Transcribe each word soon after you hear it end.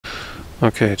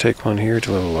Okay, take one here,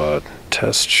 do a little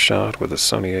test shot with a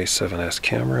Sony A7S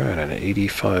camera and an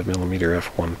 85mm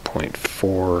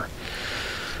f1.4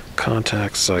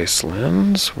 Contax Zeiss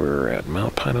lens. We're at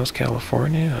Mount Pinos,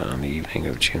 California on the evening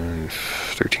of June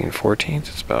 13th, 14th.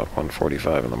 It's about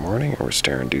 1:45 in the morning, and we're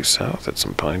staring due south at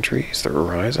some pine trees, the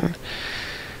horizon.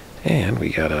 And we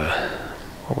got a,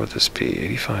 what would this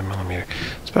be, 85mm?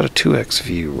 It's about a 2x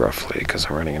view roughly, because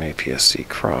I'm running an APS-C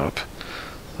crop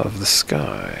of the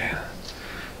sky.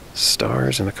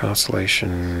 Stars in the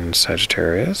constellation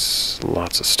Sagittarius,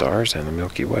 lots of stars, and the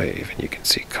Milky Way. Even you can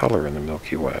see color in the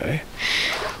Milky Way.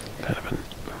 Kind of a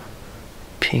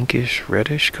pinkish,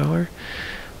 reddish color.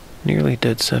 Nearly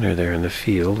dead center there in the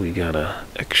field, we got a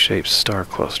X-shaped star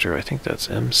cluster. I think that's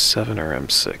M7 or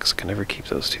M6. Can never keep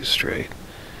those two straight.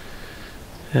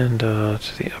 And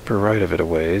to the upper right of it a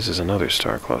ways is another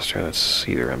star cluster. That's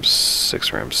either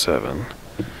M6 or M7.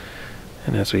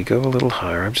 And as we go a little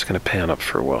higher, I'm just going to pan up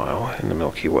for a while in the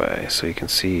Milky Way so you can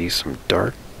see some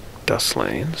dark dust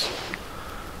lanes,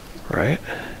 right?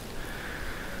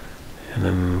 And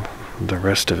then the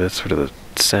rest of it, sort of the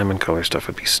salmon color stuff,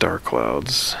 would be star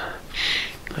clouds.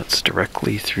 That's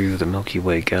directly through the Milky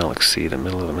Way galaxy, the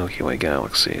middle of the Milky Way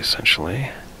galaxy, essentially,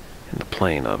 in the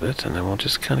plane of it. And then we'll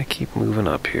just kind of keep moving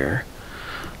up here.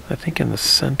 I think in the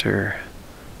center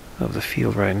of the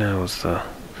field right now is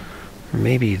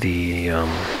maybe the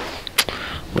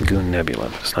Lagoon Nebula,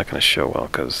 but it's not going to show well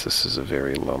because this is a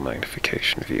very low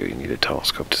magnification view. You need a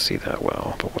telescope to see that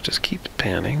well, but we'll just keep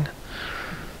panning,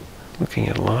 looking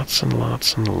at lots and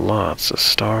lots and lots of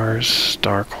stars,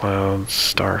 star clouds,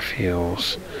 star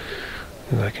fields.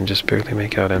 I can just barely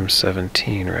make out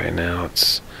M17 right now.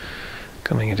 It's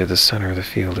coming into the center of the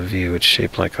field of view. It's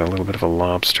shaped like a little bit of a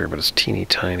lobster, but it's teeny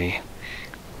tiny.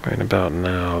 Right about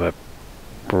now, that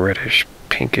reddish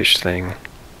pinkish thing,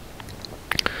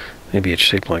 maybe it's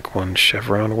shaped like one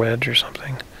chevron wedge or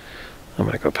something. I'm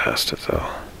going to go past it though.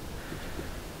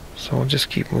 So we'll just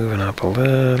keep moving up a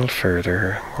little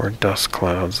further. More dust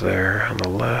clouds there on the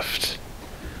left,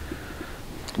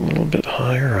 a little bit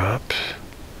higher up.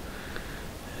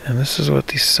 And this is what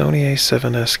the Sony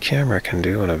A7S camera can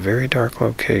do in a very dark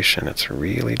location. It's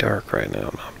really dark right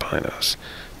now, Mount Pinos.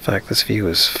 In fact, this view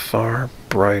is far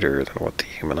brighter than what the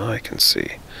human eye can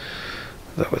see.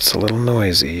 Though it's a little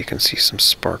noisy, you can see some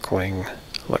sparkling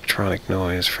electronic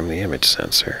noise from the image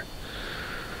sensor.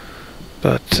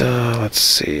 But let's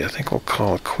see, I think we'll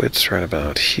call it quits right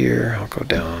about here. I'll go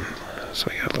down, so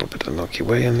we got a little bit of the Milky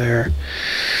Way in there.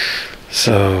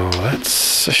 So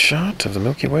that's a shot of the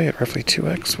Milky Way at roughly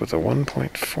 2x with a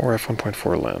 1.4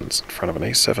 f1.4 lens in front of an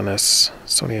A7S,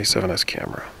 Sony A7S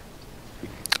camera.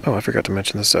 Oh, I forgot to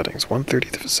mention the settings.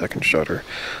 1/30th of a second shutter.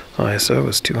 ISO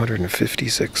is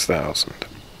 256,000.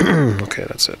 Okay,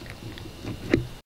 that's it.